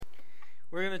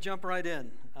We're going to jump right in.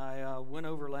 I went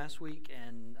over last week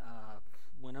and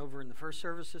went over in the first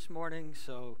service this morning,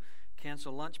 so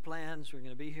cancel lunch plans. We're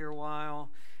going to be here a while.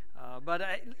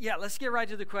 Let's get right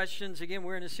to the questions. Again,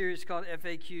 we're in a series called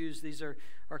FAQs. These are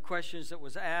questions that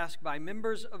was asked by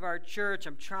members of our church.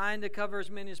 I'm trying to cover as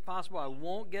many as possible. I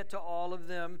won't get to all of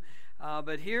them.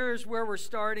 But here's where we're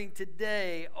starting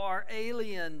today. Are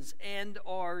aliens and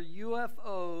are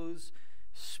UFOs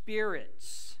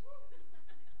spirits?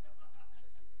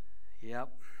 Yep.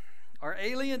 Are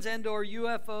aliens and or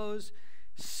UFOs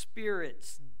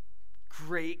spirits?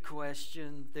 Great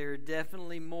question. There are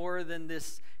definitely more than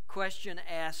this question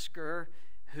asker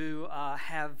who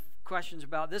have questions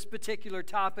about this particular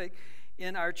topic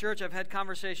in our church. I've had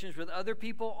conversations with other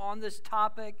people on this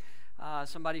topic.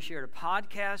 Somebody shared a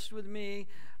podcast with me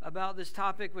about this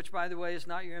topic, which, by the way, is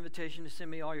not your invitation to send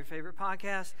me all your favorite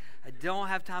podcasts. I don't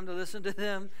have time to listen to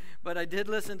them, but I did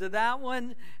listen to that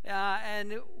one,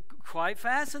 and quite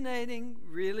fascinating,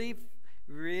 really,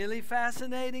 really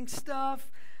fascinating stuff.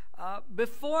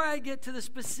 Before I get to the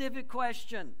specific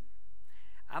question,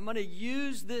 I'm going to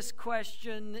use this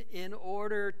question in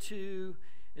order to,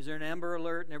 is there an Amber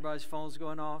Alert and everybody's phone's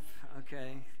going off?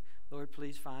 Okay. Lord,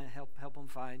 please help them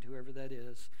find whoever that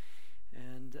is.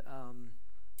 And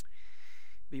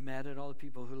be mad at all the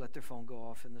people who let their phone go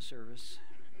off in the service.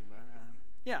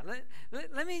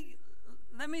 Let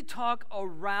me talk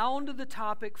around the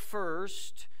topic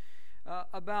first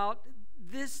about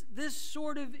this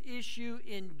sort of issue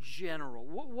in general.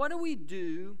 What do we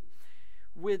do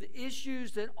with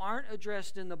issues that aren't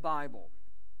addressed in the Bible?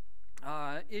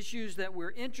 Issues that we're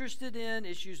interested in,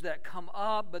 issues that come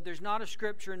up, but there's not a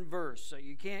scripture and verse. So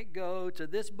you can't go to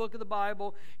this book of the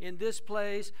Bible in this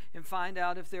place and find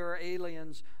out if there are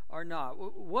aliens or not.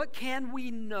 What can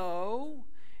we know,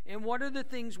 and what are the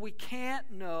things we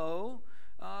can't know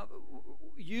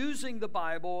using the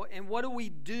Bible, and what do we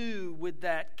do with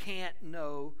that can't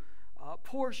know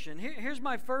portion? Here's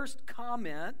my first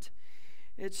comment.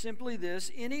 It's simply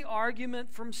this: any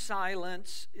argument from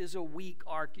silence is a weak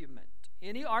argument.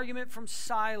 Any argument from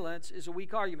silence is a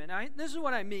weak argument. Now, this is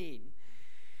what I mean.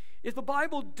 If the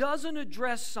Bible doesn't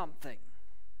address something,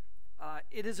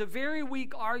 it is a very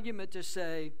weak argument to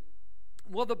say,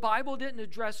 well, the Bible didn't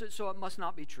address it, so it must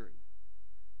not be true.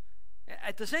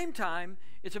 At the same time,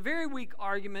 it's a very weak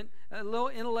argument, a little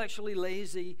intellectually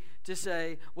lazy, to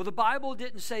say, well, the Bible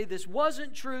didn't say this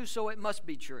wasn't true, so it must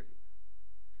be true.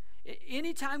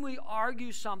 Anytime we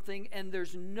argue something and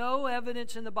there's no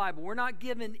evidence in the Bible, we're not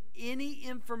given any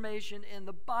information in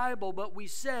the Bible, but we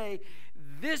say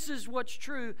this is what's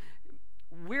true,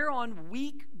 we're on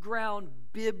weak ground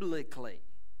biblically.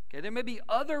 Okay, there may be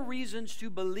other reasons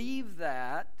to believe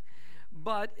that,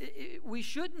 but we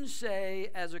shouldn't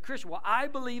say as a Christian, well, I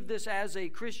believe this as a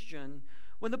Christian,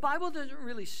 when the Bible doesn't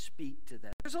really speak to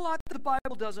that. There's a lot that the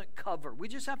Bible doesn't cover. We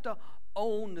just have to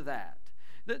own that.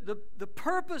 The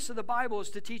purpose of the Bible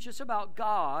is to teach us about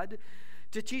God,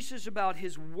 to teach us about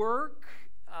His work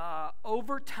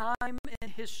over time in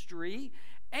history,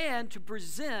 and to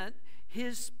present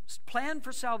His plan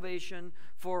for salvation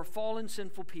for fallen,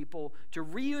 sinful people, to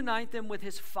reunite them with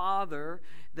His Father,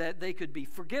 that they could be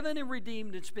forgiven and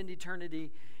redeemed and spend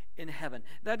eternity in heaven.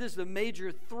 That is the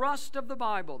major thrust of the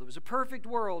Bible. There was a perfect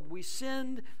world. We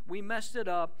sinned. We messed it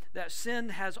up. That sin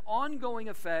has ongoing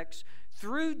effects.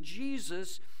 Through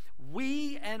Jesus,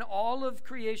 we and all of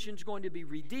creation is going to be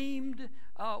redeemed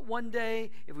one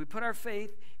day if we put our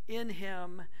faith in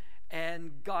Him,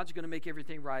 and God's going to make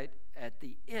everything right at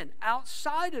the end.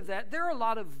 Outside of that, there are a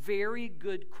lot of very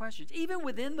good questions, even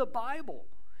within the Bible.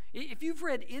 If you've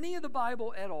read any of the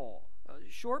Bible at all, a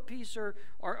short piece or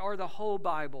the whole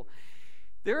Bible,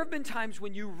 there have been times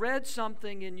when you read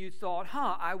something and you thought,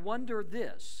 I wonder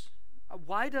this.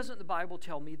 Why doesn't the Bible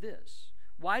tell me this?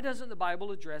 Why doesn't the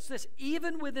Bible address this?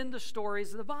 Even within the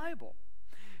stories of the Bible.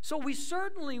 So we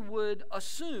certainly would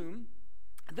assume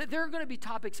that there are going to be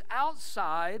topics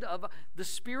outside of the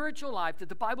spiritual life that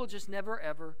the Bible just never,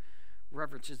 ever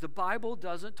references. The Bible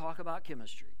doesn't talk about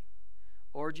chemistry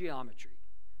or geometry,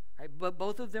 right? But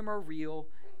both of them are real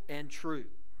and true,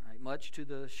 right? Much to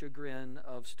the chagrin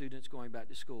of students going back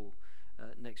to school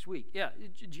next week. Yeah,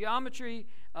 geometry,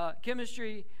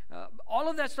 chemistry, all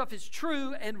of that stuff is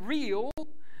true and real.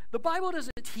 The Bible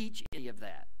doesn't teach any of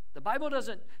that. The Bible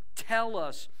doesn't tell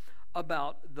us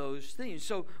about those things.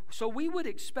 So we would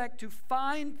expect to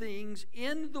find things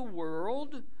in the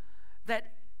world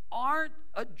that aren't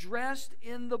addressed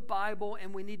in the Bible,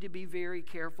 and we need to be very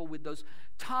careful with those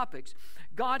topics.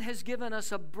 God has given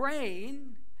us a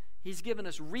brain. He's given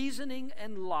us reasoning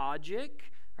and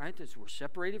logic, right? We're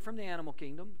separated from the animal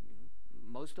kingdom.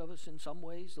 most of us in some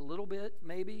ways, a little bit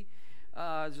maybe.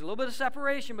 There's a little bit of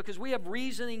separation because we have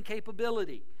reasoning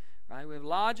capability, right? We have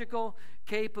logical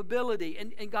capability,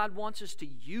 and God wants us to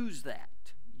use that.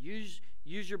 Use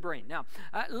your brain. Now,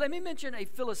 let me mention a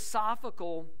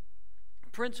philosophical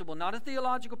principle, not a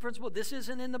theological principle. This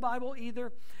isn't in the Bible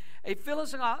either. A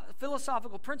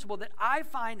philosophical principle that I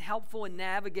find helpful in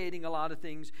navigating a lot of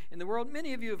things in the world.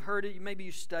 Many of you have heard it. Maybe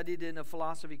you studied it in a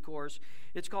philosophy course.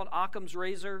 It's called Occam's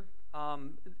razor.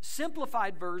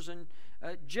 Simplified version,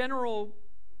 general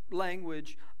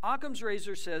language. Occam's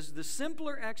razor says the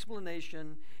simpler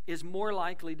explanation is more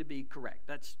likely to be correct.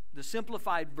 That's the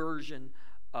simplified version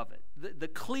of it. The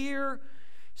clear,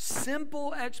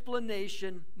 simple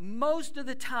explanation, most of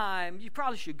the time, you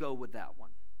probably should go with that one.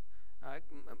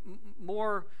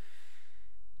 More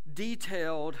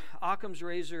detailed, Occam's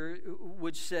razor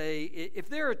would say, if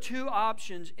there are two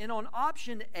options, and on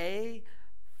option A,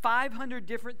 500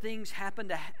 different things have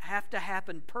to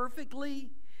happen perfectly,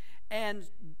 and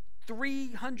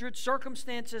 300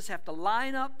 circumstances have to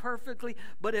line up perfectly,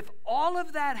 but if all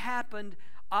of that happened,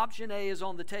 option A is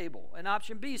on the table. And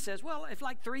option B says, well, if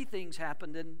like 3 things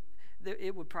happened, then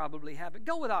it would probably happen.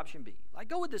 Go with option B. Like,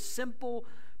 go with the simple,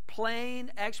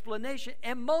 plain explanation,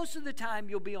 and most of the time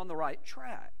you'll be on the right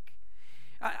track.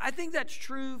 I think that's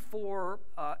true for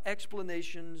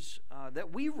explanations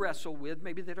that we wrestle with,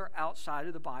 maybe that are outside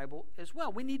of the Bible as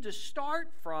well. We need to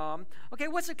start from, okay,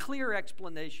 what's a clear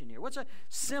explanation here? What's a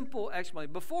simple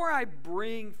explanation? Before I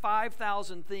bring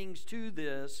 5,000 things to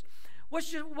this,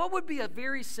 what would be a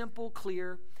very simple,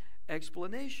 clear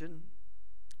explanation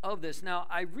of this? Now,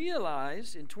 I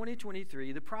realize in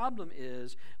 2023, the problem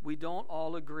is we don't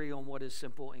all agree on what is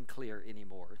simple and clear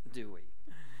anymore, do we?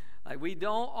 Like, we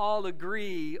don't all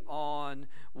agree on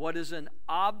what is an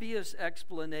obvious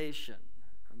explanation,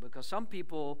 because some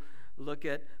people look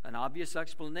at an obvious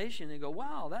explanation and go,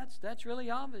 wow, that's really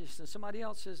obvious. And somebody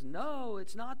else says, no,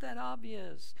 it's not that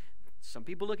obvious. Some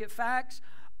people look at facts.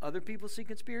 Other people see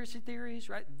conspiracy theories,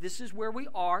 right? This is where we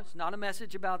are. It's not a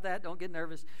message about that. Don't get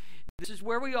nervous. This is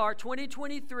where we are.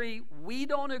 2023, we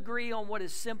don't agree on what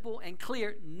is simple and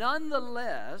clear.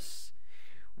 Nonetheless,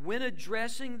 when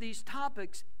addressing these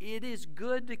topics, it is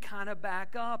good to kind of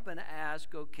back up and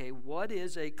ask, okay, what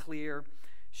is a clear,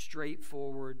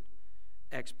 straightforward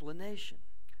explanation?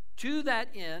 To that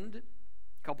end,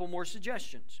 a couple more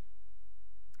suggestions.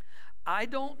 I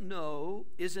don't know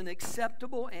is an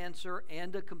acceptable answer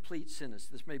and a complete sentence.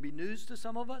 This may be news to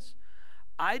some of us.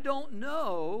 I don't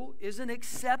know is an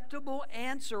acceptable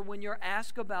answer when you're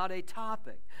asked about a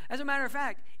topic. As a matter of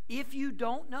fact, if you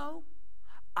don't know,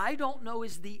 I don't know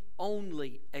is the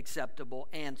only acceptable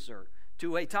answer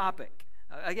to a topic.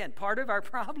 Again, part of our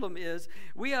problem is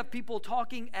we have people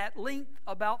talking at length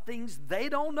about things they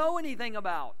don't know anything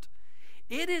about.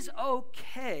 It is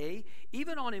okay,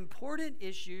 even on important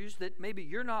issues that maybe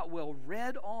you're not well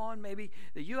read on, maybe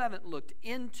that you haven't looked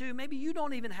into, maybe you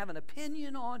don't even have an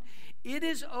opinion on. It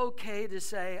is okay to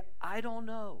say, I don't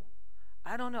know.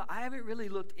 I don't know. I haven't really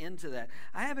looked into that.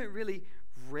 I haven't really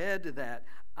read that.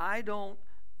 I don't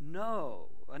know.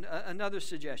 Another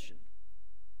suggestion.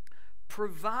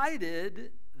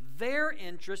 Provided their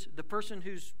interest, the person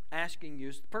who's asking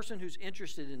you, the person who's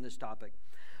interested in this topic,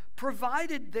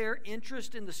 provided their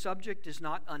interest in the subject is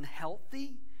not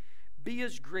unhealthy, be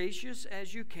as gracious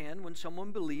as you can when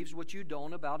someone believes what you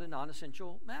don't about a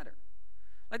non-essential matter.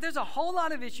 Like, there's a whole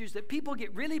lot of issues that people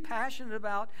get really passionate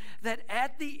about that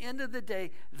at the end of the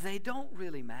day, they don't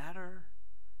really matter.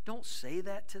 Don't say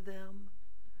that to them.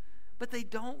 But they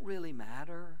don't really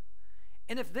matter.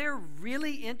 And if they're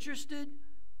really interested,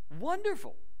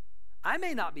 wonderful. I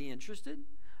may not be interested,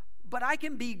 but I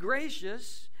can be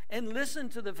gracious and listen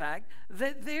to the fact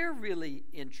that they're really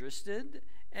interested,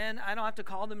 and I don't have to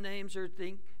call them names or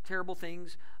think terrible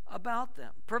things about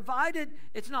them. Provided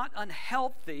it's not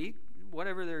unhealthy,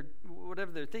 whatever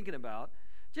they're thinking about,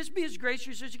 just be as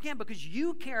gracious as you can, because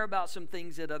you care about some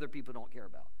things that other people don't care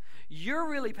about. You're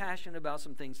really passionate about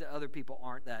some things that other people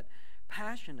aren't that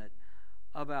passionate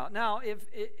about. Now,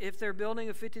 if they're building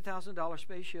a $50,000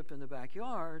 spaceship in the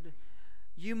backyard,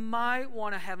 you might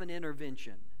want to have an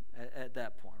intervention at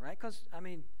that point, right? Because, I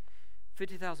mean,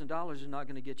 $50,000 is not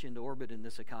going to get you into orbit in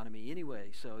this economy anyway,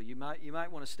 so you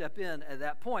might want to step in at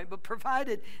that point. But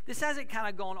provided this hasn't kind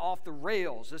of gone off the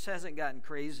rails, this hasn't gotten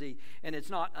crazy, and it's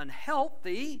not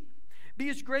unhealthy, be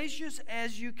as gracious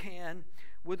as you can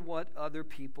with what other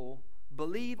people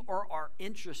believe or are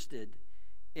interested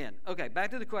in. Okay,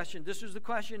 back to the question. This was the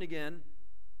question again.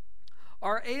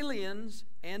 Are aliens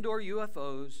and or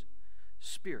UFOs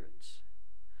spirits?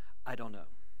 I don't know.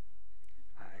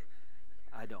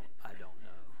 I don't know.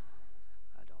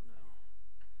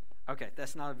 Okay,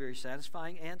 that's not a very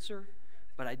satisfying answer,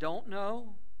 but I don't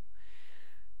know.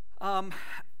 I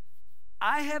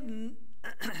have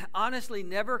honestly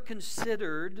never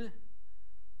considered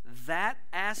that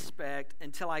aspect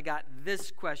until I got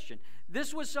this question.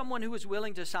 This was someone who was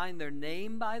willing to sign their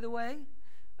name, by the way.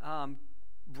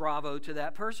 Bravo to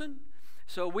that person.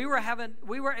 So we were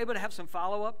able to have some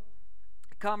follow-up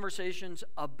conversations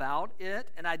about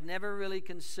it, and I'd never really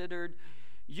considered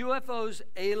UFOs,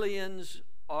 aliens,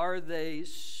 are they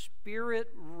spirit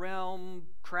realm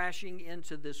crashing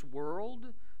into this world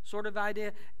sort of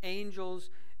idea? Angels,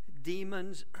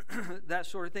 demons, that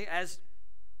sort of thing. As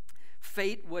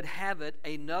fate would have it,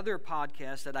 another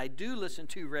podcast that I do listen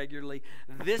to regularly,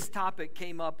 this topic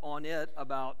came up on it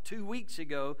about 2 weeks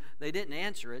ago. They didn't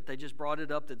answer it. They just brought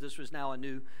it up that this was now a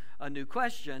new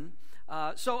question.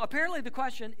 So apparently the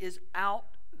question is out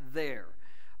there.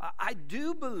 I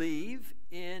do believe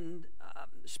in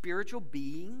spiritual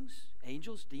beings,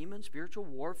 angels, demons, spiritual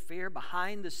warfare,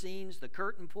 behind the scenes, the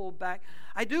curtain pulled back.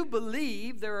 I do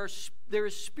believe there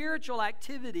is spiritual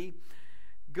activity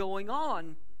going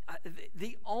on.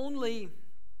 The only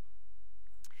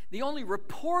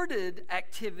reported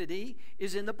activity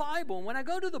is in the Bible. And when I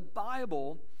go to the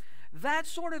Bible, that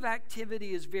sort of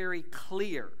activity is very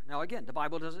clear. Now again, the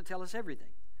Bible doesn't tell us everything.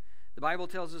 The Bible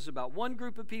tells us about one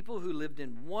group of people who lived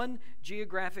in one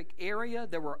geographic area.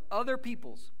 There were other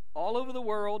peoples all over the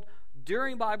world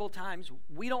during Bible times.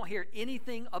 We don't hear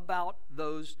anything about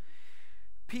those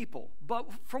people. But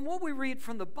from what we read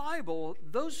from the Bible,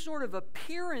 those sort of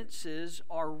appearances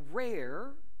are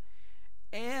rare,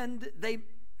 and they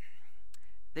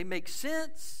make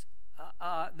sense.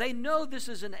 They know this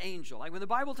is an angel. Like when the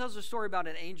Bible tells a story about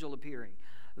an angel appearing,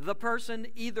 the person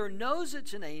either knows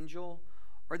it's an angel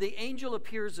or the angel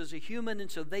appears as a human, and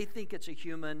so they think it's a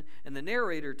human, and the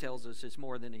narrator tells us it's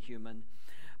more than a human.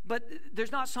 But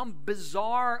there's not some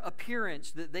bizarre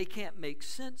appearance that they can't make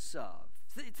sense of.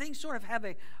 Things sort of have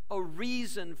a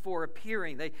reason for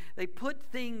appearing. They put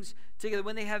things together.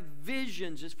 When they have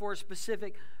visions, it's for a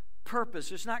specific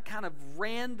purpose. It's not kind of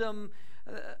random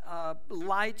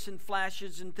lights and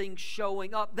flashes and things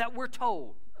showing up that we're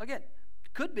told. Again,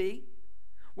 could be.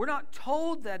 We're not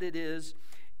told that it is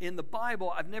in the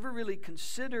Bible. I've never really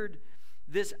considered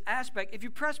this aspect. If you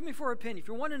press me for opinion, if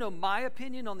you want to know my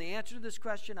opinion on the answer to this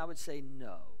question, I would say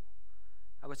no.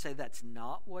 I would say that's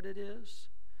not what it is.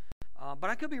 But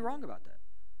I could be wrong about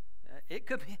that. It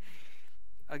could be.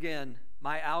 Again,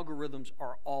 my algorithms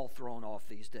are all thrown off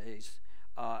these days.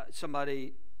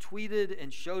 Somebody tweeted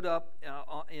and showed up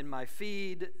in my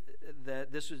feed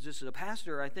that this is a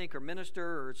pastor, I think, or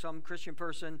minister, or some Christian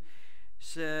person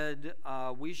said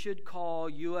we should call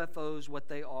UFOs what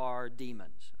they are,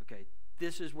 demons. Okay,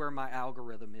 this is where my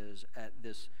algorithm is at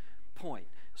this point.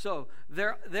 So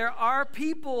there are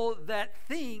people that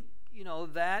think,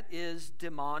 that is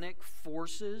demonic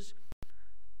forces.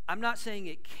 I'm not saying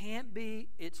it can't be.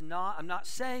 It's not. I'm not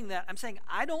saying that. I'm saying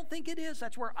I don't think it is.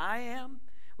 That's where I am,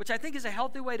 which I think is a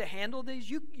healthy way to handle these.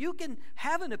 You can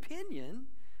have an opinion.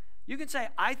 You can say,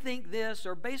 I think this,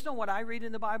 or based on what I read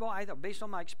in the Bible, based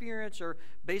on my experience, or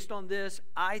based on this,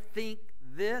 I think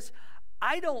this.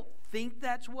 I don't think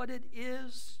that's what it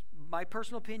is, my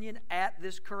personal opinion, at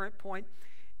this current point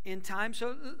in time.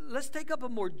 So let's take up a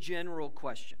more general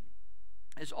question.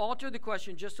 Let's alter the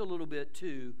question just a little bit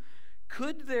to,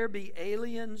 could there be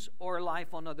aliens or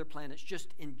life on other planets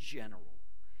just in general?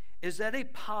 Is that a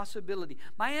possibility?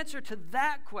 My answer to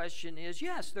that question is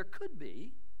yes, there could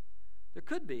be. There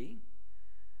could be.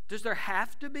 Does there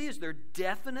have to be? Is there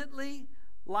definitely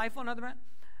life on other planets?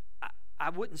 I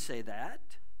wouldn't say that.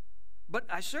 But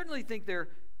I certainly think there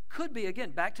could be.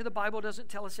 Again, back to the Bible doesn't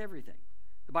tell us everything.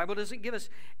 The Bible doesn't give us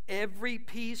every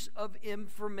piece of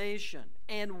information.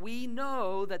 And we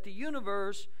know that the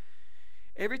universe,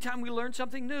 every time we learn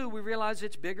something new, we realize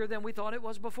it's bigger than we thought it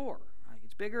was before.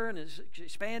 It's bigger and it's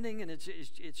expanding and it's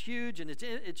huge and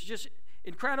it's just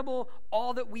incredible,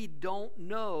 all that we don't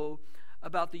know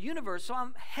about the universe. So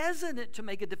I'm hesitant to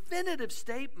make a definitive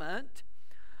statement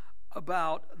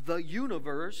about the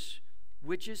universe,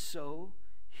 which is so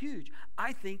huge.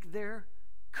 I think there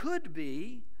could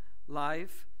be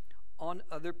life on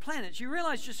other planets. You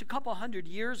realize just a couple hundred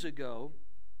years ago,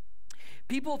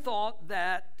 people thought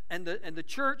that, and the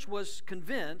church was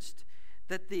convinced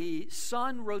that the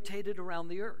sun rotated around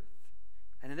the earth.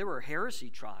 And there were heresy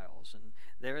trials, and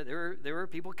there were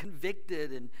people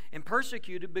convicted and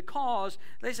persecuted because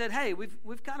they said, hey,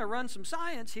 we've kind of run some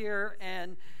science here,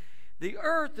 and the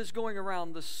earth is going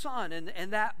around the sun,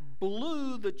 and that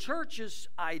blew the church's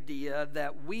idea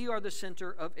that we are the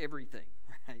center of everything.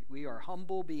 Right? We are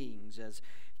humble beings as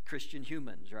Christian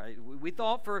humans, right? We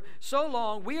thought for so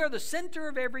long we are the center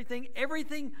of everything.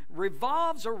 Everything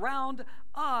revolves around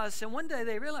us. And one day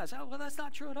they realize, oh, well, that's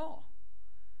not true at all.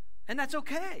 And that's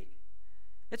okay.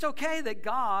 It's okay that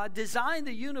God designed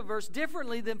the universe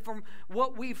differently than from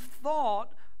what we've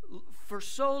thought for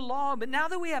so long. But now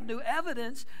that we have new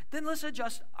evidence, then let's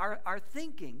adjust our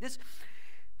thinking.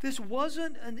 This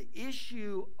wasn't an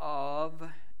issue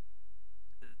of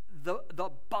the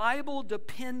Bible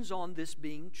depends on this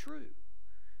being true.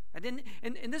 And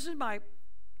this is my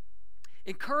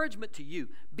encouragement to you.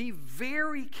 Be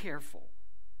very careful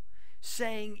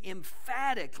saying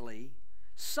emphatically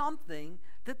something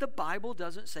that the Bible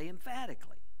doesn't say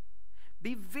emphatically.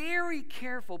 Be very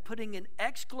careful putting an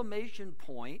exclamation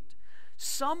point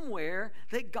somewhere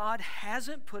that God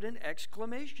hasn't put an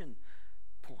exclamation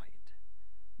point.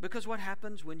 Because what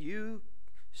happens when you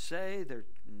say there's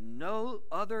no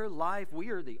other life, we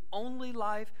are the only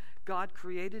life God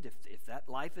created? If that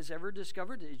life is ever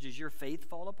discovered, does your faith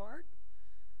fall apart?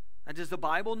 And is the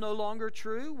Bible no longer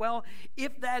true? Well,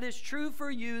 if that is true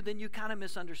for you, then you kind of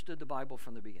misunderstood the Bible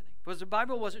from the beginning. Because the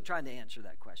Bible wasn't trying to answer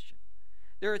that question.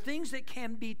 There are things that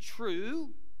can be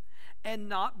true and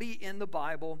not be in the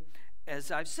Bible,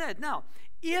 as I've said. Now,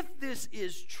 if this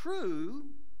is true,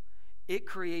 it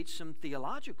creates some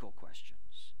theological questions.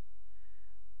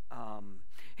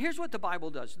 Here's what the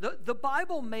Bible does. The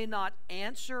Bible may not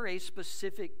answer a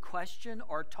specific question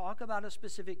or talk about a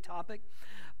specific topic,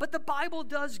 but the Bible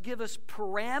does give us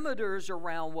parameters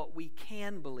around what we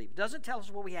can believe. It doesn't tell us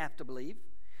what we have to believe.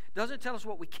 It doesn't tell us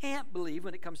what we can't believe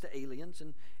when it comes to aliens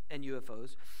and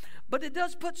UFOs. But it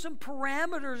does put some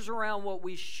parameters around what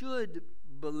we should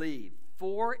believe.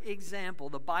 For example,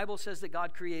 the Bible says that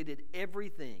God created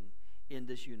everything in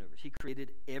this universe. He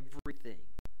created everything.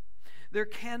 There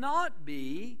cannot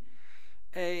be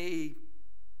a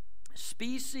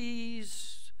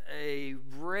species, a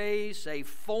race, a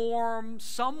form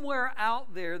somewhere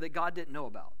out there that God didn't know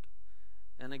about.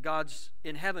 And then God's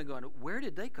in heaven going, where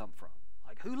did they come from?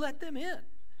 Like, who let them in?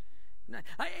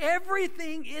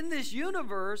 Everything in this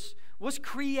universe was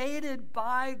created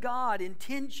by God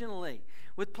intentionally,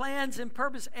 with plans and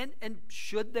purpose. And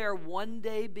should there one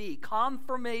day be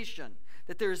confirmation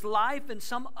that there's life in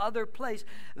some other place,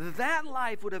 that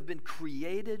life would have been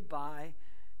created by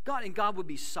God, and God would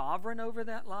be sovereign over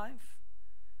that life.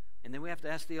 And then we have to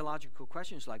ask theological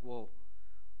questions like, well,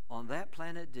 on that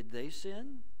planet, did they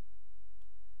sin?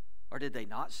 Or did they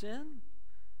not sin?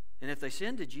 And if they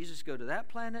sinned, did Jesus go to that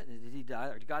planet? And did he die?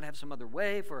 Or did God have some other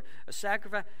way for a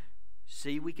sacrifice?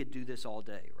 See, we could do this all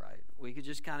day, right? We could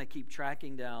just kind of keep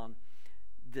tracking down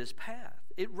this path.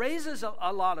 It raises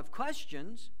a lot of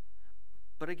questions.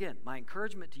 But again, my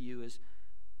encouragement to you is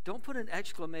don't put an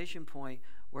exclamation point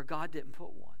where God didn't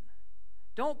put one.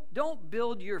 Don't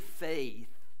build your faith.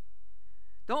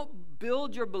 Don't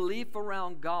build your belief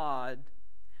around God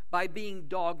by being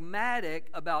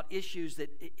dogmatic about issues that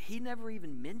he never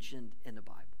even mentioned in the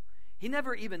Bible. He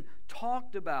never even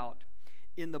talked about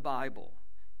in the Bible.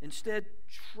 Instead,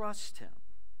 trust him.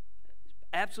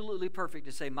 Absolutely perfect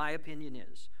to say, my opinion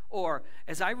is. Or,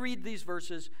 as I read these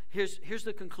verses, here's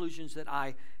the conclusions that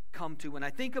I come to. When I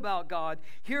think about God,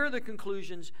 here are the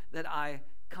conclusions that I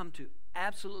come to.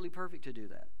 Absolutely perfect to do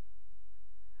that.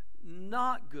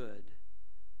 Not good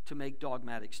to make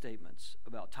dogmatic statements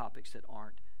about topics that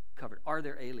aren't covered. Are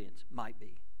there aliens? Might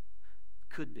be.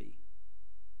 Could be.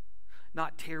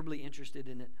 Not terribly interested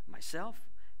in it myself.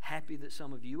 Happy that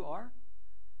some of you are.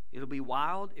 It'll be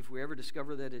wild if we ever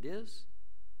discover that it is.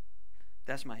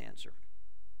 That's my answer.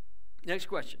 Next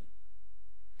question.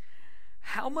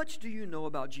 How much do you know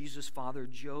about Jesus' father,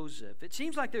 Joseph? It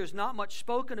seems like there's not much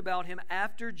spoken about him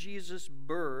after Jesus'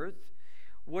 birth.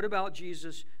 What about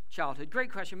Jesus' childhood?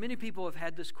 Great question. Many people have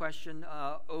had this question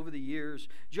over the years.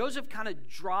 Joseph kind of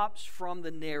drops from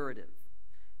the narrative.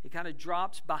 He kind of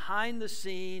drops behind the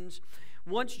scenes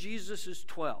once Jesus is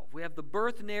 12. We have the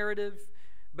birth narrative,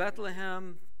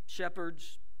 Bethlehem,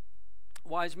 shepherds,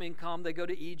 wise men come, they go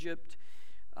to Egypt.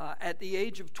 At the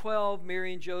age of 12,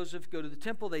 Mary and Joseph go to the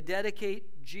temple. They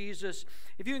dedicate Jesus.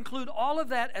 If you include all of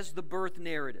that as the birth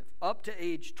narrative, up to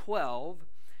age 12,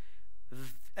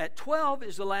 at 12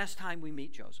 is the last time we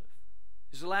meet Joseph.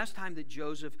 It's the last time that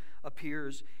Joseph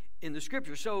appears in the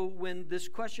Scripture. So when this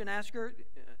question asker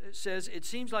says, it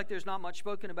seems like there's not much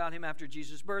spoken about him after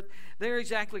Jesus' birth, they're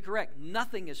exactly correct.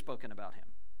 Nothing is spoken about him.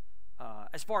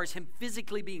 As far as him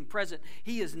physically being present,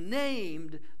 he is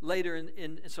named later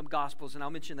in some Gospels, and I'll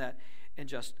mention that in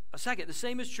just a second. The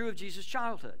same is true of Jesus'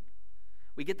 childhood.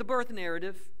 We get the birth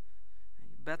narrative,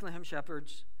 Bethlehem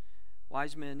shepherds,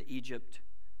 wise men, Egypt,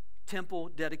 temple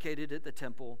dedicated at the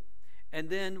temple, And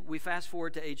then we fast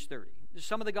forward to age 30.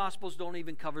 Some of the Gospels don't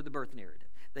even cover the birth narrative.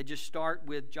 They just start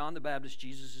with John the Baptist,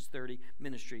 Jesus is 30,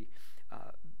 ministry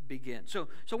begins.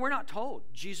 So we're not told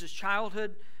Jesus'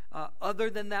 childhood other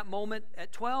than that moment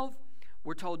at 12.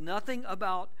 We're told nothing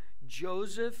about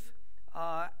Joseph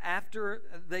after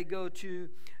they go to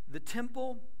the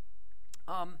temple.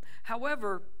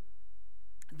 However,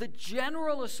 the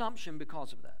general assumption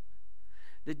because of that,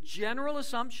 the general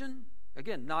assumption,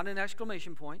 again, not an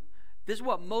exclamation point, this is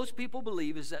what most people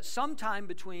believe, is that sometime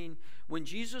between when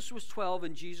Jesus was 12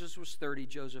 and Jesus was 30,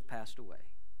 Joseph passed away.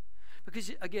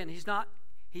 Because, again, he's not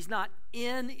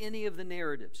in any of the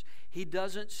narratives. He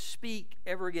doesn't speak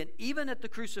ever again. Even at the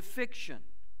crucifixion,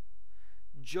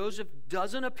 Joseph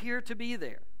doesn't appear to be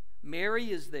there.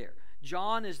 Mary is there.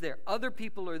 John is there. Other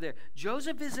people are there.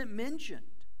 Joseph isn't mentioned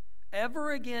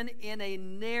ever again in a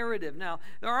narrative. Now,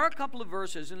 there are a couple of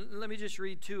verses, and let me just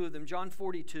read two of them. John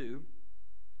 42.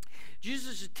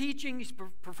 Jesus is teaching, he's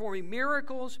performing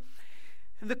miracles,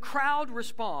 and the crowd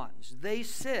responds. They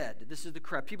said, this is the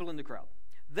crowd, people in the crowd.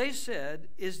 They said,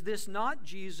 "Is this not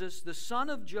Jesus, the son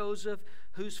of Joseph,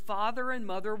 whose father and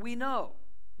mother we know?"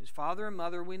 His father and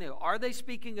mother we know. Are they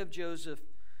speaking of Joseph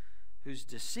who's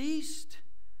deceased?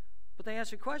 But they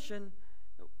ask a question.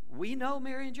 We know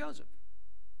Mary and Joseph.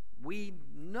 We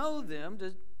know them.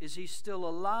 Is he still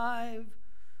alive?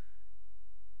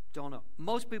 Don't know.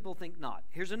 Most people think not.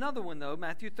 Here's another one, though,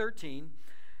 Matthew 13.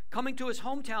 Coming to his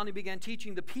hometown, he began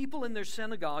teaching the people in their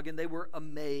synagogue, and they were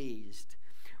amazed.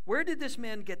 Where did this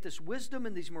man get this wisdom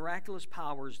and these miraculous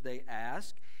powers, they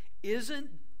ask? Isn't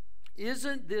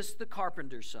this the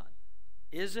carpenter's son?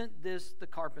 Isn't this the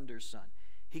carpenter's son?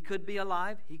 He could be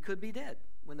alive. He could be dead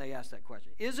when they ask that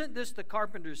question. Isn't this the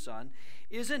carpenter's son?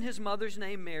 Isn't his mother's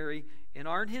name Mary? And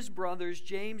aren't his brothers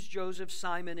James, Joseph,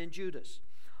 Simon, and Judas?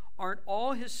 Aren't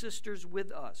all his sisters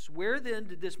with us? Where then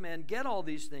did this man get all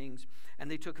these things? And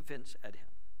they took offense at him.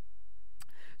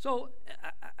 So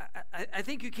I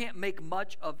think you can't make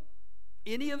much of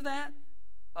any of that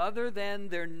other than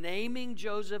they're naming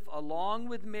Joseph along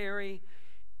with Mary.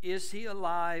 Is he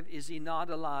alive? Is he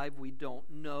not alive? We don't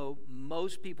know.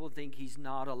 Most people think he's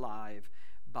not alive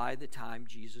by the time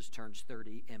Jesus turns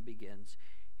 30 and begins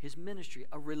his ministry.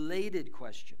 A related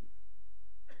question.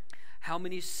 How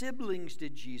many siblings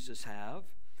did Jesus have?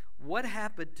 What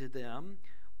happened to them?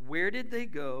 Where did they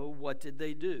go? What did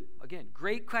they do? Again,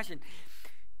 great question.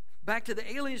 Back to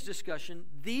the aliens discussion,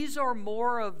 these are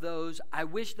more of those, I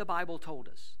wish the Bible told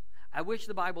us. I wish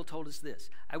the Bible told us this.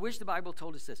 I wish the Bible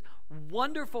told us this.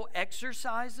 Wonderful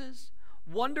exercises,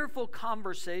 wonderful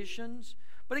conversations.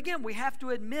 But again, we have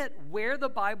to admit where the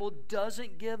Bible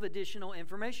doesn't give additional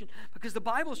information, because the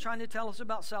Bible is trying to tell us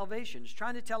about salvation. It's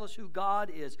trying to tell us who God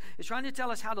is. It's trying to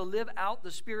tell us how to live out the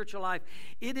spiritual life.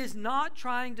 It is not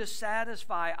trying to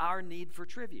satisfy our need for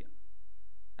trivia.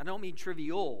 I don't mean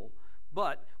trivial,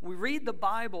 but we read the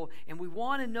Bible and we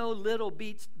want to know little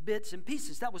bits and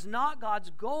pieces. That was not God's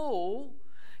goal,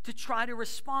 to try to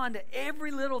respond to every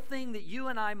little thing that you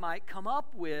and I might come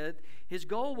up with. His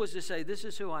goal was to say, this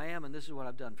is who I am and this is what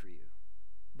I've done for you.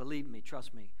 Believe me,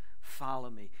 trust me, follow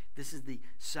me. This is the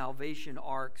salvation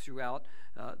arc throughout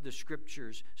the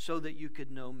scriptures so that you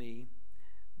could know me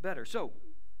better. So,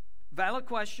 valid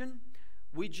question.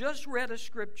 We just read a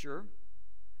scripture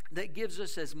that gives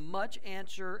us as much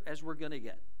answer as we're going to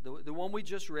get. The one we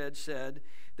just read said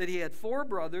that he had 4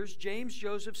 brothers, James,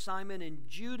 Joseph, Simon, and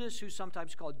Judas, who's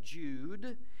sometimes called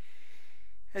Jude.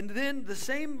 And then the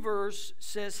same verse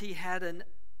says he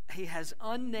has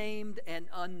unnamed and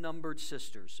unnumbered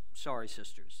sisters. Sorry,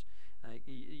 sisters.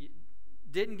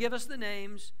 Didn't give us the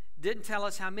names, didn't tell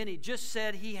us how many, just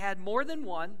said he had more than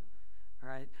one. All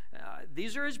right?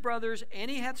 These are his brothers, and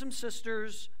he had some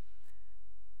sisters.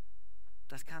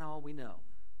 That's kind of all we know.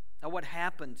 Now, what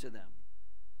happened to them?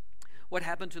 What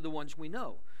happened to the ones we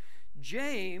know?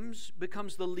 James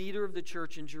becomes the leader of the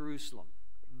church in Jerusalem.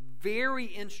 Very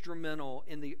instrumental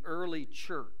in the early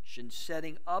church, in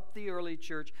setting up the early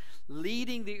church,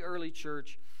 leading the early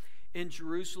church in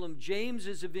Jerusalem. James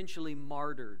is eventually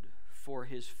martyred for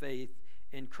his faith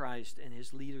in Christ and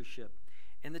his leadership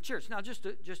in the church. Now, just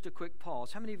a quick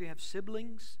pause. How many of you have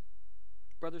siblings?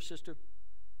 Brother, sister?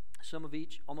 Some of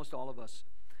each, almost all of us.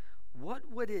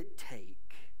 What would it take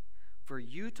for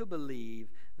you to believe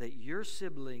that your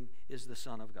sibling is the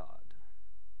Son of God?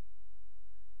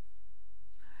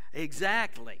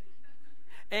 Exactly.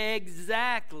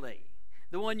 Exactly.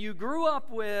 The one you grew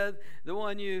up with, the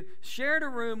one you shared a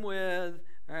room with,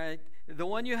 all right, the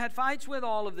one you had fights with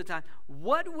all of the time.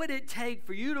 What would it take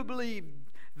for you to believe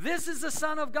this is the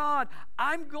Son of God?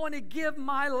 I'm going to give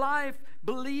my life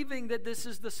believing that this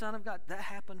is the Son of God. That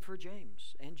happened for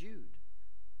James and Jude.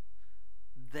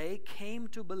 they came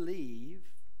to believe,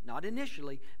 not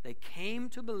initially, they came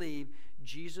to believe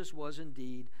Jesus was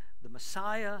indeed the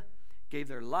Messiah, gave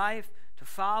their life to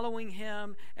following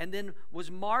him, and then was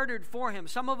martyred for him.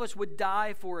 Some of us would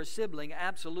die for a sibling,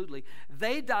 absolutely.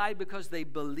 They died because they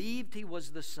believed he was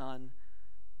the Son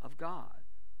of God.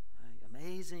 Right?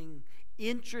 Amazing,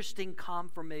 interesting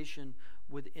confirmation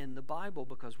within the Bible,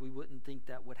 because we wouldn't think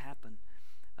that would happen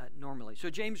normally.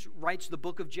 So James writes the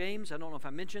book of James. I don't know if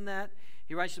I mentioned that.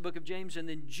 He writes the book of James, and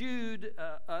then Jude,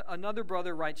 another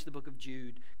brother, writes the book of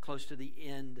Jude close to the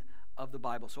end of the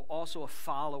Bible. So also a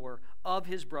follower of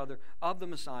his brother, of the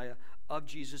Messiah, of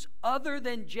Jesus. Other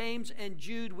than James and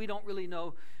Jude, we don't really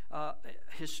know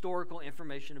historical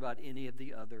information about any of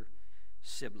the other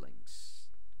siblings.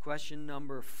 Question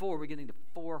number 4. We're getting to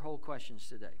 4 whole questions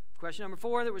today. Question number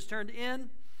 4 that was turned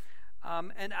in.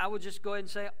 And I would just go ahead and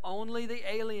say only the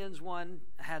aliens one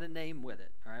had a name with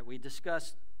it. All right, we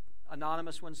discussed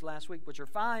anonymous ones last week, which are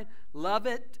fine. Love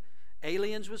it.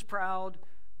 Aliens was proud.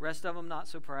 Rest of them not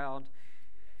so proud.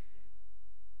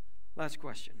 Last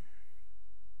question.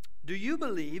 Do you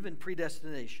believe in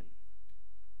predestination?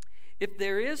 If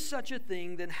there is such a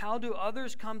thing, then how do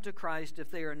others come to Christ if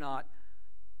they are not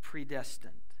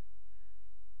predestined?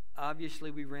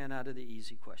 Obviously, we ran out of the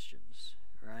easy questions,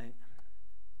 right?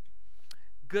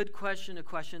 Good question, a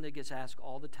question that gets asked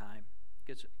all the time,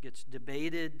 gets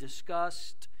debated,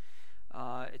 discussed.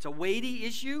 It's a weighty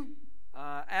issue.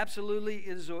 Absolutely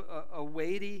is a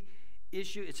weighty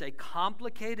issue. It's a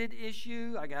complicated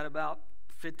issue. I got about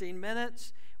 15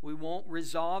 minutes. We won't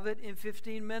resolve it in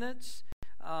 15 minutes.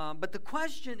 But the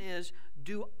question is,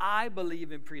 do I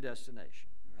believe in predestination?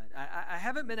 Right? I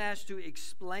haven't been asked to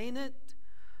explain it,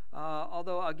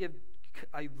 although I'll give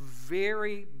a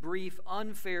very brief,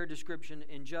 unfair description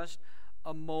in just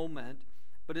a moment,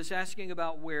 but it's asking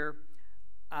about where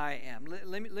I am.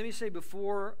 Let me say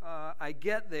before I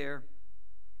get there,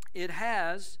 it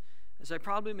has, as I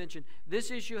probably mentioned, this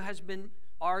issue has been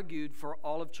argued for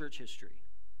all of church history.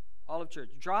 All of church.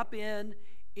 Drop in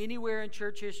anywhere in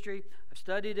church history. I've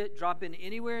studied it. Drop in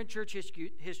anywhere in church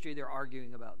history, they're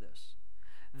arguing about this.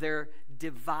 They're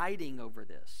dividing over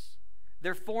this.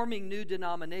 They're forming new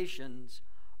denominations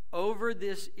over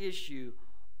this issue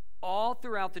all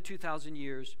throughout the 2,000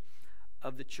 years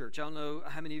of the church. I don't know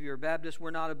how many of you are Baptists.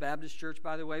 We're not a Baptist church,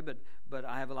 by the way, but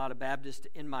I have a lot of Baptists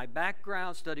in my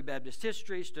background, study Baptist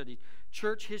history, study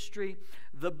church history.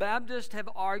 The Baptists have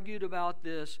argued about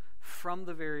this from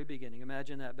the very beginning.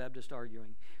 Imagine that, Baptist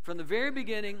arguing. From the very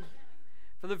beginning,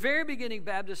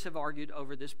 Baptists have argued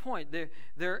over this point.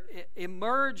 They're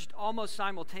emerged almost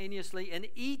simultaneously, and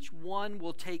each one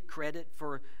will take credit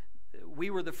for,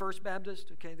 we were the first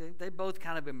Baptist, okay? They both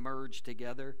kind of emerged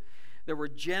together. There were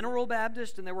general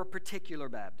Baptists and there were particular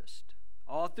Baptists.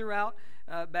 All throughout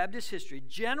Baptist history,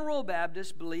 general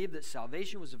Baptists believed that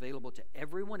salvation was available to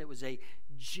everyone. It was a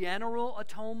general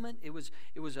atonement. It was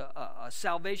a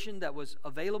salvation that was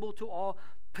available to all.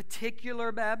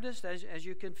 Particular Baptists, as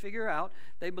you can figure out,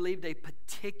 they believed a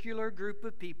particular group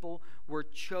of people were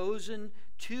chosen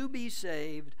to be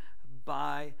saved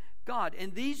by God.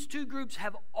 And these two groups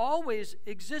have always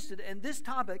existed, and this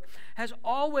topic has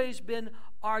always been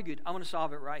argued. I'm going to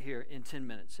solve it right here in 10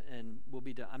 minutes, and we'll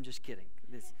be done. I'm just kidding.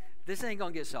 This ain't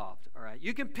going to get solved, all right?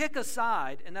 You can pick a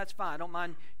side, and that's fine. I don't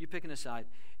mind you picking a side.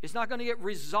 It's not going to get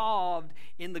resolved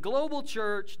in the global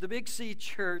church, the Big C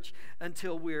church,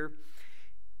 until we're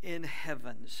in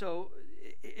heaven. So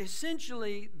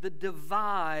essentially, the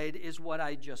divide is what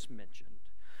I just mentioned.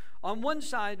 On one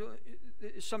side,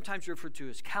 sometimes referred to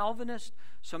as Calvinist,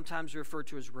 sometimes referred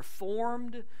to as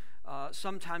Reformed,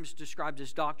 sometimes described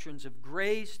as doctrines of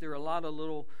grace. There are a lot of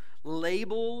little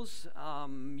labels,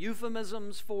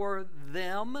 euphemisms for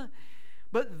them.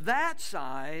 But that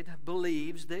side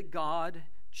believes that God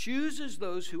chooses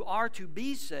those who are to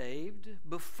be saved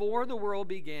before the world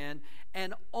began,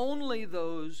 and only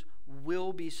those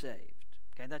will be saved.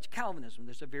 Okay, that's Calvinism.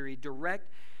 There's a very direct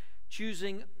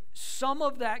choosing. Some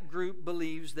of that group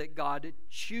believes that God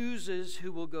chooses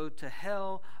who will go to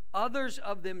hell. Others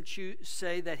of them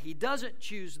say that he doesn't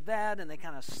choose that, and they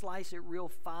kind of slice it real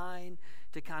fine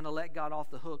to kind of let God off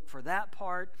the hook for that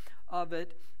part of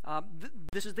it.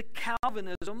 This is the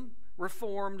Calvinism,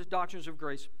 Reformed Doctrines of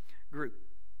Grace group.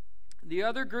 The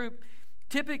other group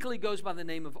typically goes by the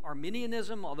name of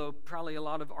Arminianism, although probably a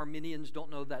lot of Arminians don't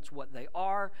know that's what they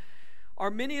are.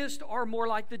 Arminians are more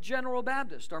like the general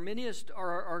Baptist. Arminians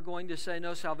are going to say,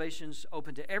 no, salvation's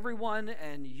open to everyone,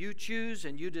 and you choose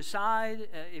and you decide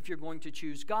if you're going to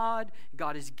choose God.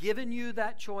 God has given you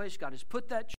that choice. God has put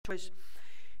that choice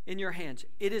in your hands.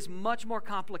 It is much more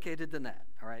complicated than that,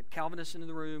 all right? Calvinists in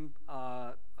the room,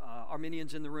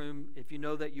 Arminians in the room, if you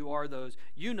know that you are those,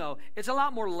 you know it's a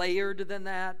lot more layered than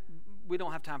that. We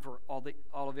don't have time for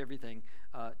all of everything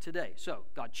today. So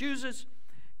God chooses,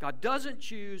 God doesn't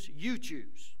choose, you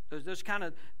choose. Those kind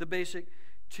of the basic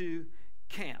two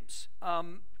camps.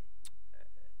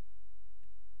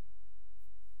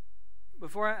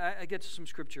 Before I get to some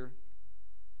scripture,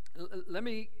 let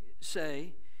me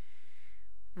say,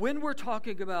 when we're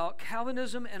talking about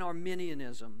Calvinism and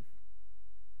Arminianism,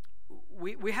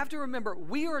 we have to remember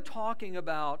we are talking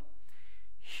about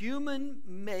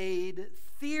human-made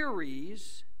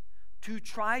theories to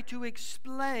try to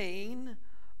explain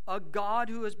a God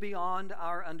who is beyond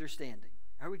our understanding.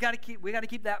 We got to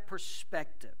keep that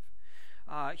perspective.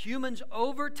 Humans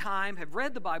over time have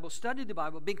read the Bible, studied the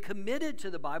Bible, been committed to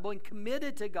the Bible and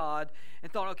committed to God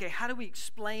and thought, okay, how do we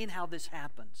explain how this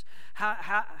happens?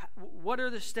 What are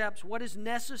the steps? What is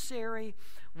necessary?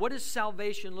 What does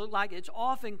salvation look like? It's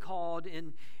often called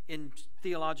in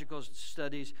theological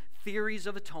studies theories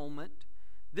of atonement.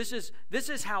 This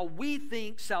is how we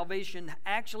think salvation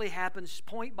actually happens,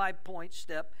 point by point,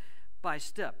 step by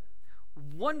step.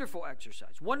 Wonderful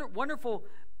exercise. Wonderful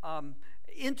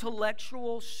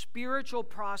intellectual, spiritual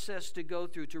process to go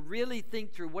through, to really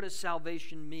think through what does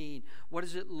salvation mean? What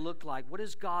does it look like? What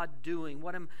is God doing?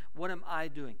 What am I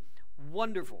doing?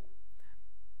 Wonderful.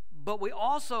 But we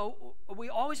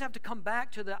always have to come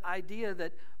back to the idea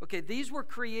that, okay, these were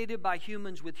created by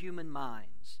humans with human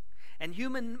minds. And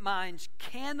human minds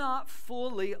cannot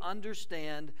fully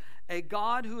understand a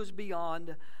God who is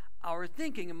beyond our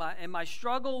thinking. And my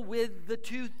struggle with the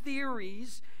two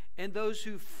theories and those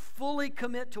who fully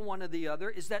commit to one or the other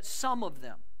is that some of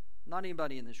them, not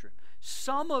anybody in this room,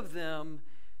 some of them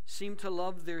seem to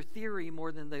love their theory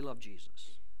more than they love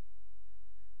Jesus.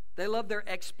 They love their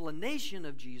explanation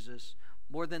of Jesus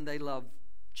more than they love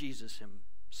Jesus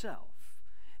himself.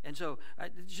 And so,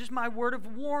 just my word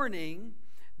of warning,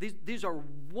 these are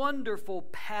wonderful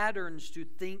patterns to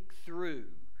think through,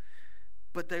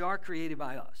 but they are created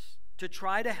by us to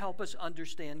try to help us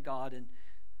understand God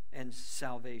and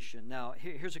salvation. Now,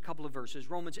 here's a couple of verses.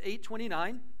 Romans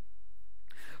 8:29.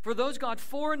 For those God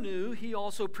foreknew, he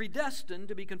also predestined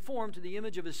to be conformed to the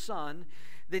image of his Son,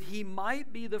 that he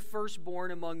might be the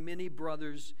firstborn among many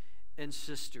brothers and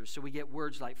sisters. So we get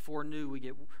words like foreknew.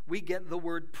 We get the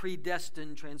word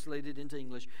predestined translated into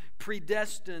English.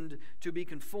 Predestined to be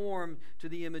conformed to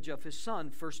the image of his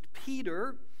Son. 1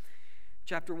 Peter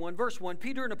Chapter 1, verse 1,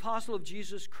 Peter, an apostle of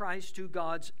Jesus Christ to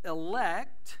God's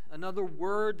elect, another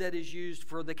word that is used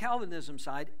for the Calvinism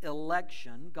side,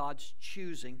 election, God's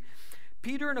choosing.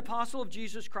 Peter, an apostle of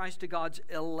Jesus Christ to God's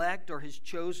elect, or his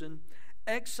chosen,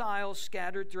 exiles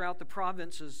scattered throughout the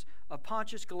provinces of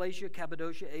Pontus, Galatia,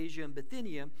 Cappadocia, Asia, and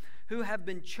Bithynia, who have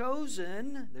been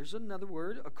chosen, there's another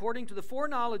word, according to the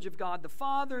foreknowledge of God the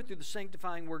Father, through the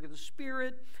sanctifying work of the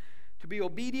Spirit, to be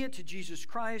obedient to Jesus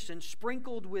Christ and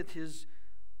sprinkled with his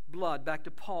blood. Back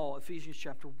to Paul, Ephesians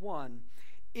chapter 1.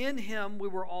 In him we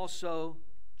were also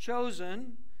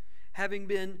chosen, having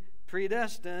been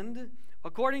predestined,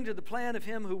 according to the plan of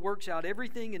him who works out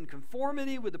everything in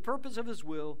conformity with the purpose of his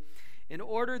will, in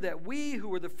order that we who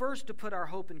were the first to put our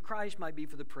hope in Christ might be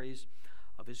for the praise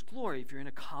of his glory. If you're in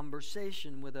a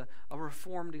conversation with a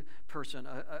Reformed person,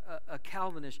 a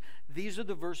Calvinist, these are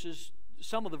the verses,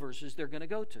 some of the verses they're going to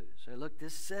go to. So look,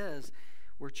 this says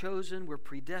we're chosen, we're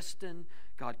predestined,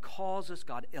 God calls us,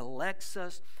 God elects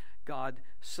us, God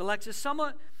selects us.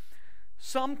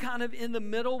 Some kind of in the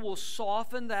middle will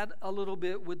soften that a little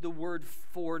bit with the word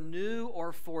foreknew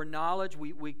or foreknowledge.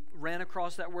 We ran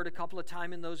across that word a couple of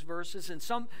times in those verses. And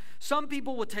some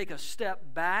people will take a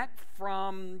step back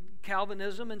from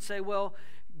Calvinism and say, well,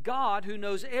 God, who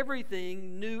knows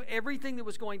everything, knew everything that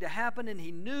was going to happen, and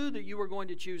he knew that you were going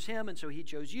to choose him, and so he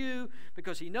chose you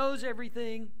because he knows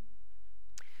everything.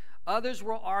 Others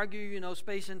will argue,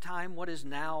 space and time, what is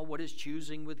now, what is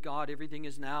choosing with God, everything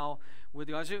is now with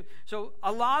God. So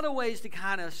a lot of ways to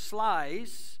kind of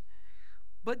slice,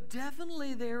 but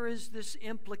definitely there is this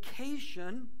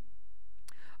implication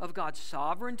of God's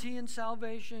sovereignty in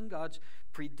salvation, God's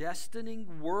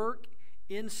predestining work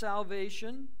in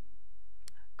salvation,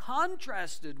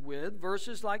 contrasted with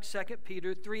verses like 2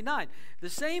 Peter 3:9. The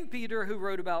same Peter who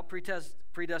wrote about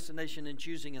predestination and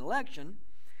choosing and election,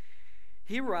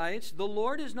 he writes, the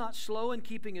Lord is not slow in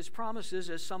keeping his promises,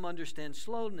 as some understand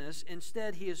slowness.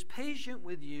 Instead, he is patient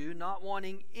with you, not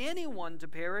wanting anyone to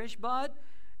perish, but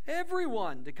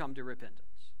everyone to come to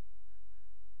repentance.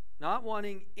 Not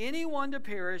wanting anyone to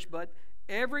perish, but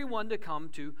everyone to come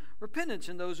to repentance.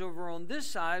 And those over on this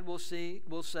side will say,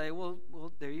 well,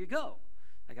 there you go.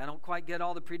 Like, I don't quite get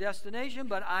all the predestination,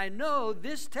 but I know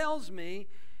this tells me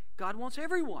God wants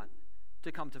everyone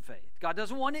to come to faith. God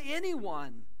doesn't want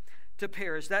anyone to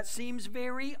perish. That seems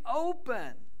very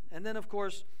open. And then, of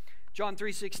course, John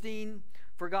 3:16,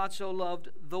 for God so loved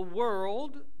the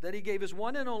world that he gave his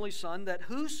one and only Son, that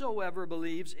whosoever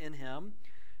believes in him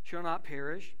shall not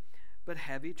perish, but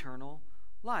have eternal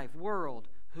life. World,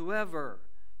 whoever.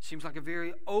 Seems like a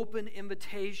very open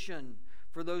invitation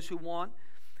for those who want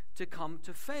to come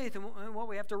to faith. And what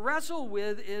we have to wrestle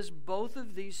with is both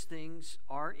of these things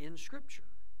are in Scripture.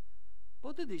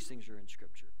 Both of these things are in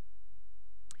Scripture.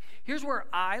 Here's where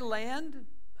I land,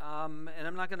 and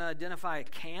I'm not going to identify a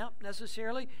camp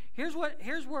necessarily. Here's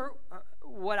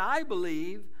what I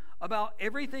believe about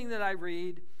everything that I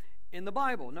read in the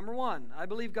Bible. Number one, I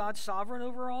believe God's sovereign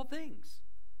over all things.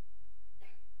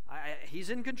 He's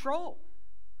in control.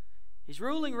 He's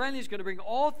ruling, reigning. He's going to bring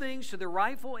all things to their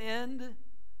rightful end.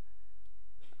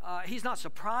 He's not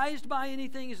surprised by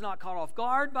anything. He's not caught off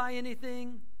guard by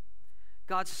anything.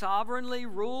 God sovereignly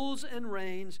rules and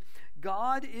reigns.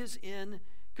 God is in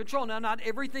control. Now, not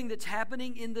everything that's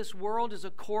happening in this world is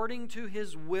according to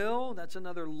his will. That's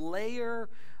another layer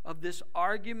of this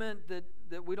argument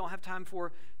that we don't have time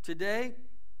for today.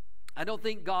 I don't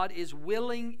think God is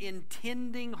willing,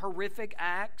 intending horrific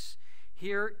acts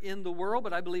here in the world,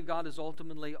 but I believe God is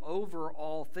ultimately over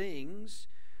all things.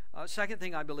 Second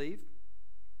thing I believe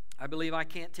I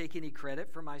can't take any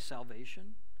credit for my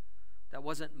salvation. That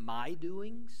wasn't my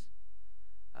doings.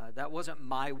 That wasn't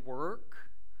my work.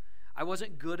 I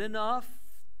wasn't good enough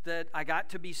that I got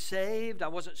to be saved. I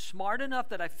wasn't smart enough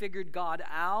that I figured God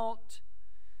out.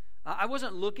 I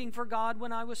wasn't looking for God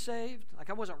when I was saved. Like,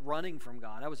 I wasn't running from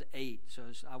God. I was 8, so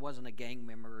I wasn't a gang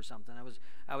member or something.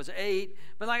 I was 8,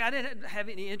 but like, I didn't have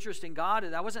any interest in God.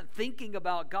 I wasn't thinking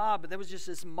about God, but there was just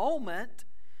this moment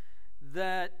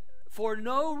that for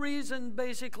no reason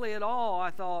basically at all, I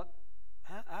thought,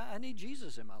 I need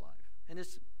Jesus in my life. And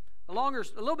it's a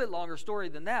little bit longer story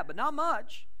than that, but not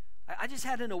much. I just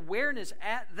had an awareness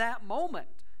at that moment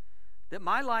that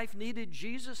my life needed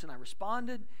Jesus, and I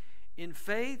responded in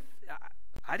faith.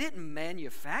 I didn't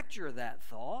manufacture that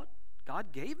thought.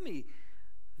 God gave me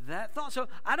that thought. So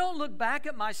I don't look back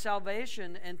at my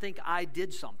salvation and think I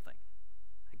did something.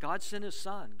 God sent his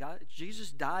Son.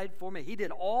 Jesus died for me. He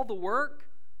did all the work.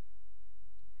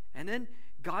 And then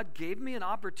God gave me an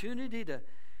opportunity to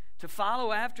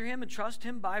follow after him and trust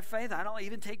him by faith. I don't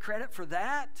even take credit for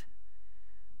that.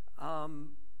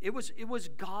 It was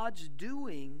God's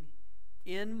doing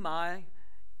in my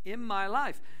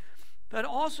life. That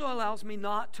also allows me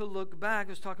not to look back.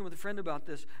 I was talking with a friend about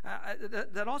this.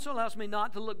 That also allows me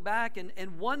not to look back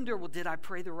and wonder, well, did I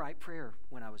pray the right prayer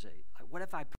when I was 8? Like, what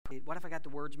if I prayed? What if I got the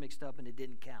words mixed up and it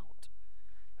didn't count?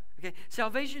 Okay,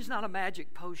 salvation is not a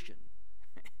magic potion.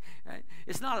 Right?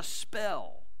 It's not a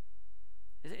spell.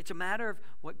 It's a matter of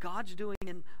what God's doing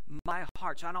in my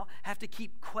heart. So I don't have to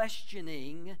keep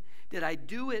questioning, did I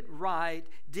do it right?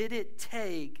 Did it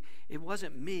take? It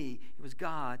wasn't me. It was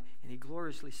God, and he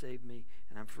gloriously saved me,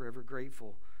 and I'm forever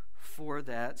grateful for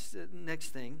that. Next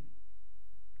thing,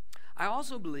 I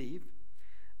also believe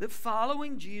that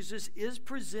following Jesus is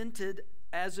presented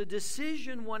as a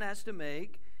decision one has to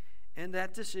make, and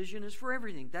that decision is for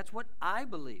everything. That's what I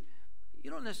believe. You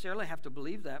don't necessarily have to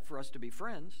believe that for us to be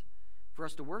friends, for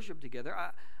us to worship together.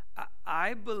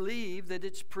 I believe that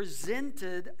it's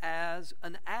presented as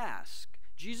an ask.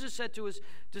 Jesus said to his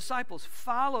disciples,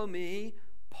 follow me,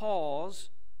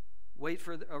 pause, wait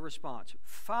for a response.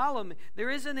 Follow me. There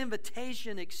is an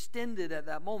invitation extended at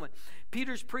that moment.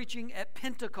 Peter's preaching at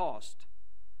Pentecost,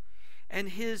 and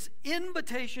his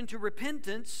invitation to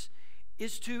repentance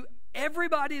is to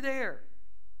everybody there.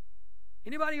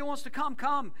 Anybody who wants to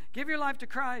come. Give your life to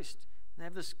Christ. And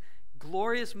have this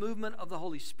glorious movement of the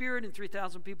Holy Spirit, and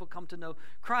 3,000 people come to know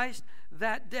Christ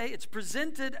that day. It's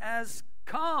presented as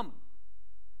come.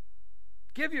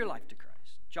 Give your life to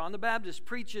Christ. John the Baptist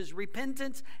preaches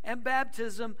repentance and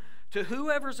baptism to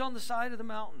whoever's on the side of the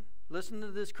mountain. Listen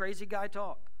to this crazy guy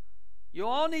talk. You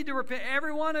all need to repent,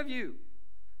 every one of you.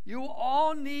 You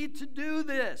all need to do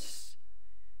this.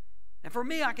 And for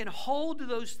me, I can hold to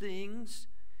those things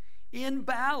in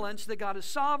balance, that God is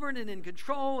sovereign and in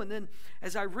control. And then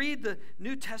as I read the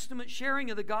New Testament sharing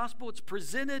of the gospel, it's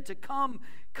presented to come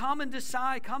and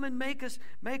decide, come and make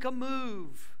a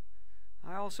move.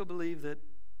 I also believe that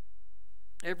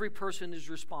every person is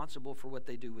responsible for what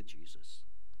they do with Jesus.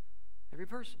 Every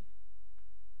person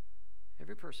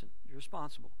is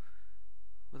responsible.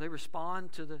 Will they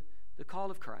respond to the call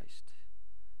of Christ?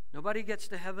 Nobody gets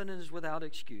to heaven and is without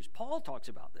excuse. Paul talks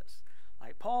about this.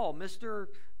 Like Paul, Mr.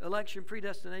 Election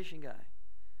Predestination guy.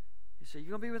 He said, you're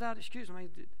going to be without excuse. I mean,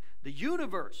 the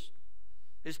universe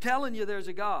is telling you there's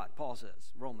a God, Paul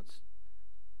says, Romans.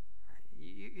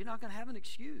 You're not going to have an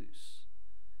excuse.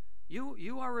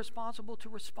 You are responsible to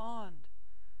respond.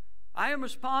 I am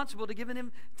responsible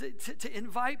to to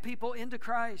invite people into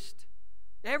Christ.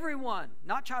 Everyone,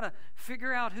 not try to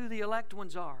figure out who the elect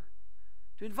ones are.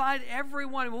 To invite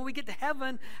everyone. And when we get to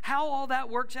heaven, how all that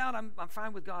works out, I'm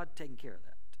fine with God taking care of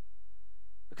that.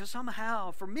 Because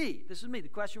somehow, for me, this is me. The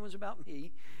question was about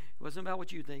me. It wasn't about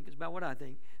what you think. It's about what I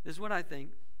think. This is what I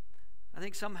think. I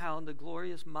think somehow in the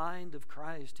glorious mind of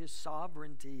Christ, His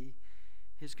sovereignty,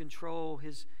 His control,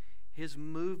 His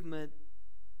movement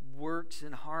works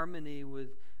in harmony with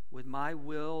my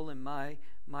will and my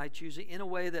choosing in a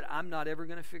way that I'm not ever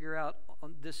going to figure out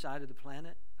on this side of the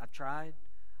planet. I've tried.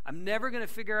 I'm never going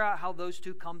to figure out how those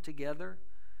two come together.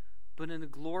 But in a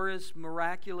glorious,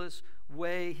 miraculous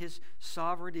way, His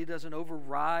sovereignty doesn't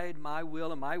override my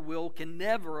will, and my will can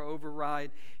never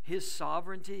override His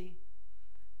sovereignty.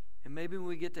 And maybe when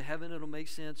we get to heaven, it'll make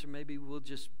sense, or maybe we'll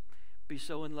just be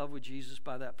so in love with Jesus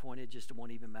by that point, it just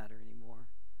won't even matter anymore.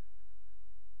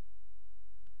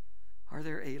 Are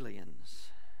there aliens?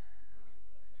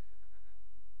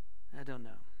 I don't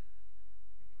know.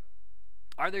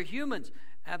 Are there humans?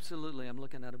 Absolutely. I'm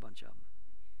looking at a bunch of them.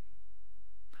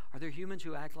 Are there humans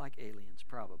who act like aliens?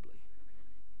 Probably.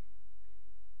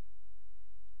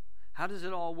 How does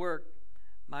it all work?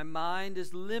 My mind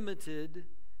is limited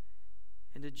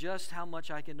into just how much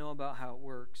I can know about how it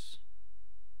works.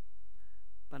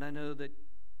 But I know that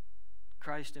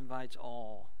Christ invites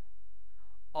all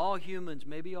humans,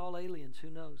 maybe all aliens, who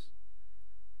knows?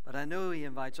 But I know He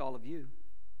invites all of you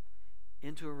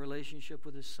into a relationship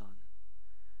with His Son,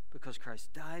 because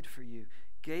Christ died for you,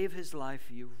 gave His life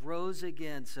for you, rose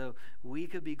again so we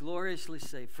could be gloriously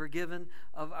saved, forgiven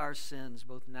of our sins,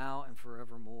 both now and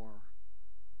forevermore.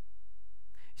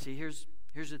 See, here's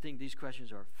the thing. These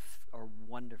questions are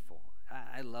wonderful.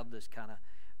 I love this kind of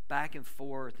back and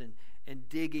forth and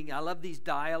digging. I love these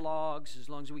dialogues, as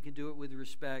long as we can do it with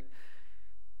respect.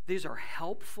 These are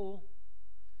helpful.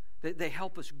 They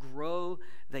help us grow.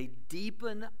 They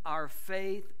deepen our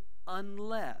faith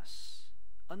unless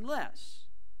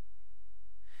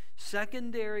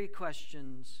secondary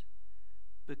questions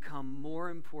become more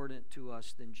important to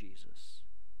us than Jesus.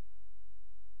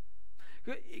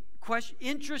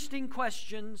 Interesting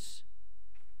questions,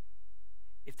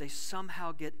 if they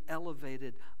somehow get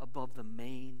elevated above the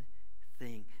main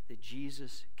thing, that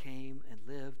Jesus came and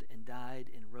lived and died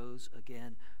and rose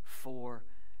again for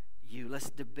you. Let's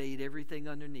debate everything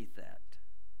underneath that.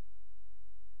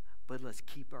 But let's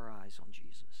keep our eyes on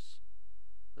Jesus.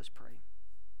 Let's pray.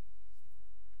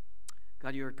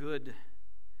 God, you are good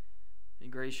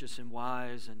and gracious and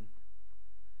wise, and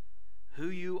who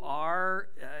you are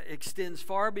extends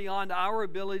far beyond our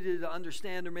ability to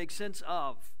understand or make sense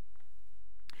of.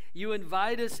 You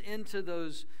invite us into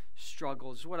those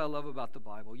struggles. What I love about the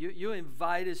Bible. You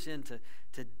invite us into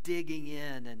digging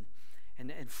in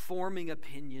and forming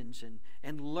opinions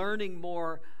and learning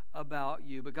more about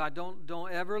you. But God,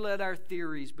 don't ever let our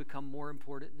theories become more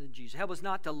important than Jesus. Help us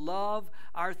not to love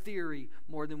our theory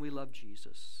more than we love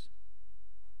Jesus.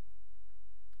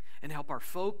 And help our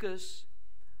focus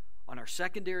on our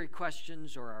secondary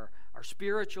questions or our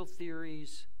spiritual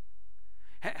theories.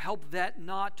 Help that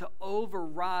not to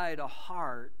override a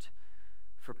heart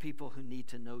for people who need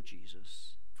to know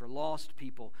Jesus, for lost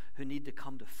people who need to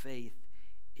come to faith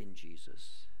in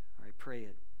Jesus. I pray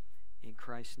it in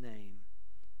Christ's name.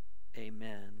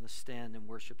 Amen. Let's stand and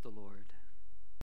worship the Lord.